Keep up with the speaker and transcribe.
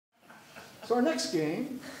So our next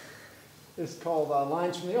game is called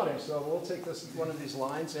Lines from the Audience. So we'll take one of these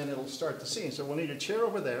lines and it'll start the scene. So we'll need a chair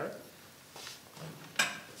over there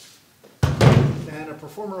and a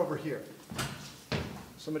performer over here.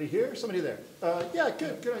 Somebody here, somebody there. Yeah,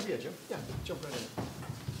 good idea, Jim. Yeah, jump right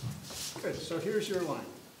in. Good, so here's your line.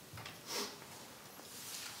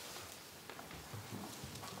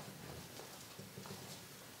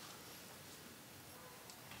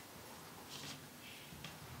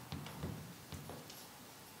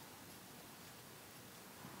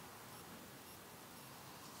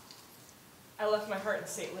 I left my heart in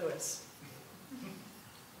St. Louis.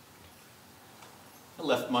 I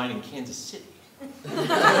left mine in Kansas City. Well,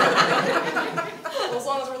 as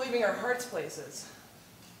long as we're leaving our hearts places.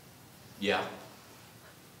 Yeah.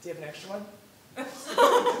 Do you have an extra one?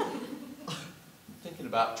 Thinking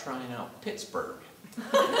about trying out Pittsburgh.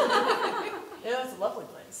 Yeah, that's a lovely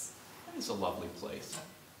place. That is a lovely place.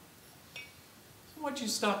 So why'd you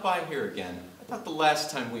stop by here again? I thought the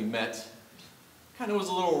last time we met kind of was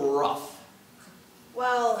a little rough.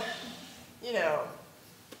 Well, you know,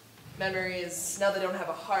 memories, now that I don't have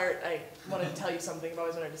a heart, I wanted to tell you something I've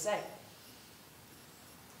always wanted to say.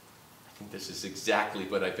 I think this is exactly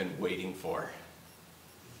what I've been waiting for.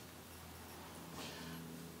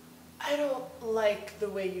 I don't like the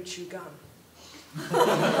way you chew gum.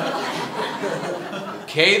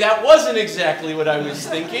 Okay, that wasn't exactly what I was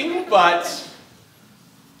thinking, but...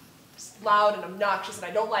 It's loud and obnoxious and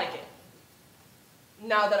I don't like it.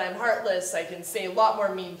 Now that I'm heartless, I can say a lot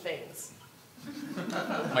more mean things.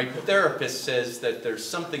 My therapist says that there's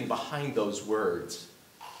something behind those words.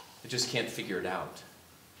 I just can't figure it out.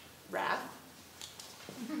 Wrath?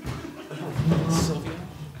 Sylvia?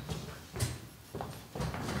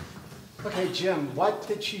 Okay, Jim, what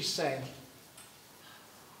did she say?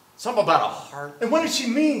 Something about a heart. And what did she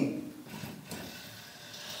mean?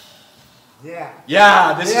 Yeah.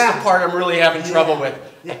 Yeah, this is the part I'm really having trouble with.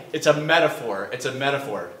 Yeah. It's a metaphor. It's a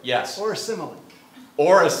metaphor, yes. Or a simile.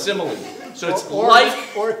 Or a simile. So it's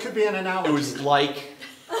Or it could be an analogy. It was like.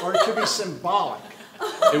 Or it could be symbolic.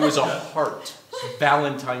 It was a heart.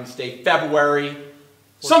 Valentine's Day, February.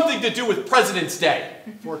 Something to do with President's Day.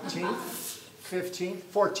 14th, 15th,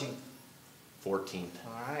 14th. 14th.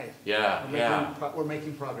 All right. Yeah, We're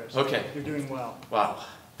making progress. Okay. You're doing well. Wow.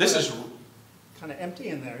 This is kind of empty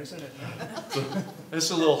in there, isn't it? this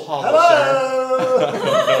is a little hollow, Hello!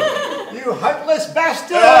 sir. You heartless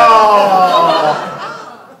bastard!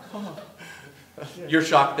 Oh. Your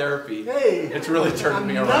shock therapy. Hey, it's really turning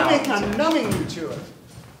me around. I'm numbing you to it.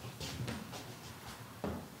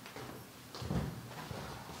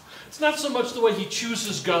 It's not so much the way he chews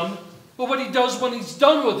his gum, but what he does when he's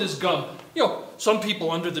done with his gum. You know, some people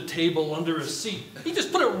under the table, under a seat, he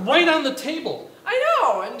just put it right on the table. I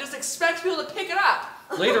know, and just expect people to pick it up.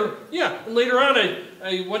 Later, and later on,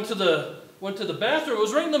 I went to the bathroom. It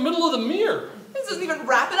was right in the middle of the mirror. This doesn't even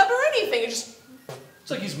wrap it up or anything. It's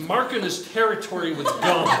like he's marking his territory with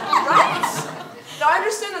gum. Right. Now I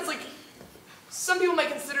understand that's like, some people might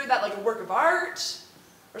consider that like a work of art,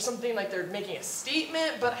 or something like they're making a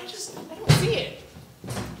statement, but I don't see it.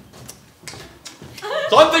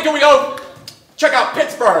 So I'm thinking we go check out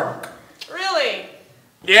Pittsburgh. Really?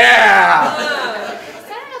 Yeah! I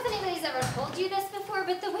don't know if anybody's ever told you this before,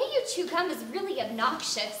 but the way you chew gum is really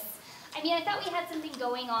obnoxious. I mean, I thought we had something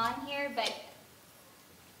going on here, but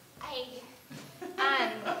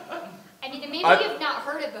I mean, maybe you've not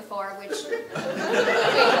heard it before, which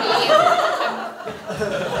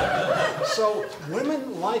So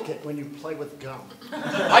women like it when you play with gum.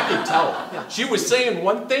 I could tell. Yeah. She was saying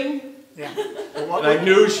one thing, Yeah. and I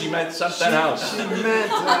knew she meant something else. She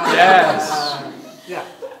meant. Yes. Yeah.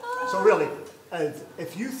 So really,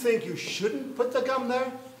 if you think you shouldn't put the gum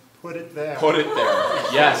there, put it there. Put it there.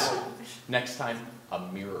 Yes. Next time, a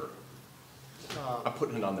mirror. I'm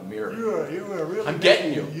putting it on the mirror. You were really. I'm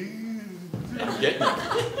getting you. I'm getting you.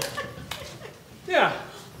 Yeah,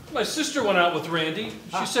 my sister went out with Randy.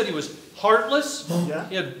 She said he was heartless. Yeah.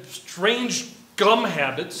 He had strange gum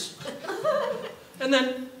habits. And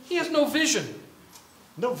then he has no vision.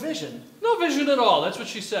 No vision. No vision at all. That's what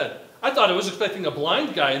she said. I thought I was expecting a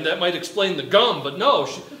blind guy, and that might explain the gum, but no.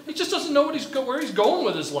 He just doesn't know where he's going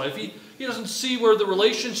with his life. He doesn't see where the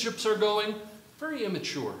relationships are going. Very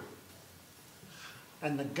immature.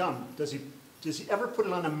 And the gum, does he ever put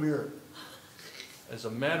it on a mirror? As a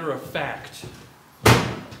matter of fact.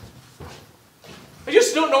 I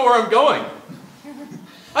just don't know where I'm going.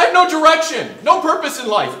 I have no direction, no purpose in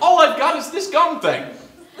life. All I've got is this gum thing.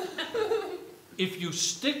 If you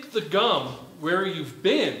stick the gum where you've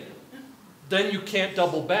been, then you can't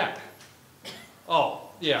double back. Oh,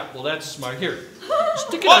 Yeah, well, that's smart. Here,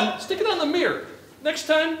 stick it on the mirror. Next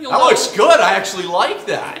time, you'll That know. looks good. I actually like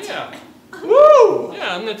that. Yeah. Woo!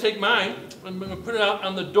 Yeah, I'm going to take mine. I'm going to put it out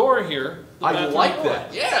on the door here. The I bathroom like door.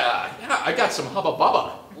 that. Yeah, I got some Hubba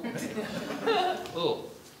Bubba. Oh,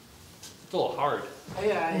 it's a little hard.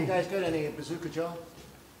 Hey, you guys got any Bazooka Joe?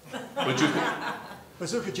 Would you?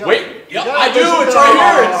 Bazooka Joe. Wait, You yep, got I do. Bazooka It's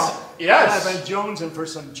right Joe? here. Yes. I've been jonesing for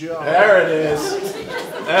some Joe. There it is.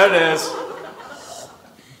 There it is.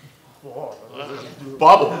 Whoa.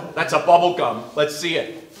 Bubble. That's a bubble gum. Let's see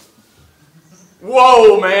it.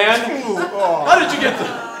 Whoa, man. How did you get the...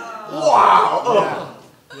 Wow. Oh.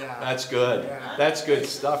 Yeah. That's good. Yeah. That's good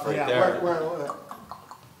stuff right there.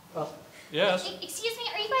 Yes. Excuse me,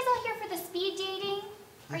 are you guys all here for the speed dating?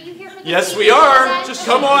 Are you here for the Yes, speed we dating? are. Is that- Just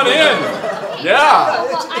come on in. Okay. Yeah.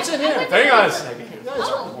 Well, It's in I here. would- Hang on a second.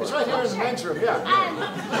 Yeah, it's right here in the men's room, yeah. Hi,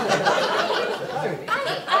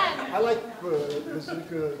 I like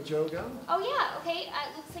Bazooka Joe gum. oh yeah, okay,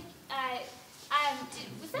 looks like,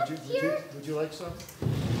 was that here? Would you like some?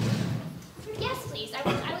 Yes, please, I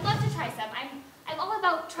would love to try some. I'm all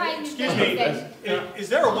about trying new Excuse things. me, and- is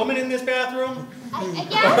there a woman in this bathroom?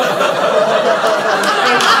 Yes?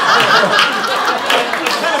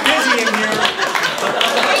 It's kind of busy in here.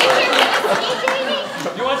 Are you here for the speed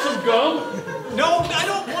dating? You want some gum? No, I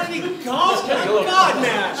don't want any gum. getting a little- God,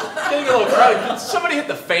 Match. It's getting a little crowded. Can somebody hit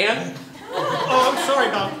the fan? Oh, I'm sorry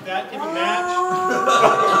about that. Give me Match.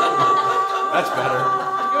 That's better.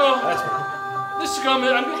 You know, That's better. this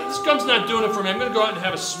gum's not doing it for me. I'm going to go out and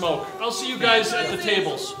have a smoke. I'll see you guys at the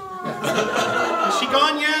tables. Is she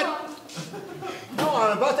gone yet? No,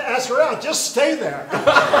 I'm about to ask her out. Just stay there.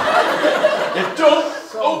 And don't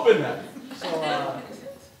open that. So,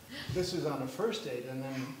 this is on a first date, and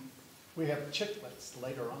then we have chiclets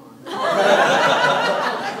later on. This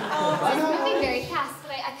is moving very fast,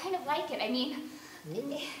 but I kind of like it. I mean,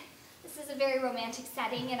 this is a very romantic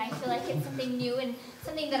setting, and I feel like it's something new and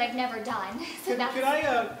something that I've never done. So Could that's...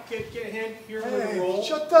 I get a hand here with a roll?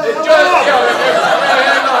 Shut the hell Just, up!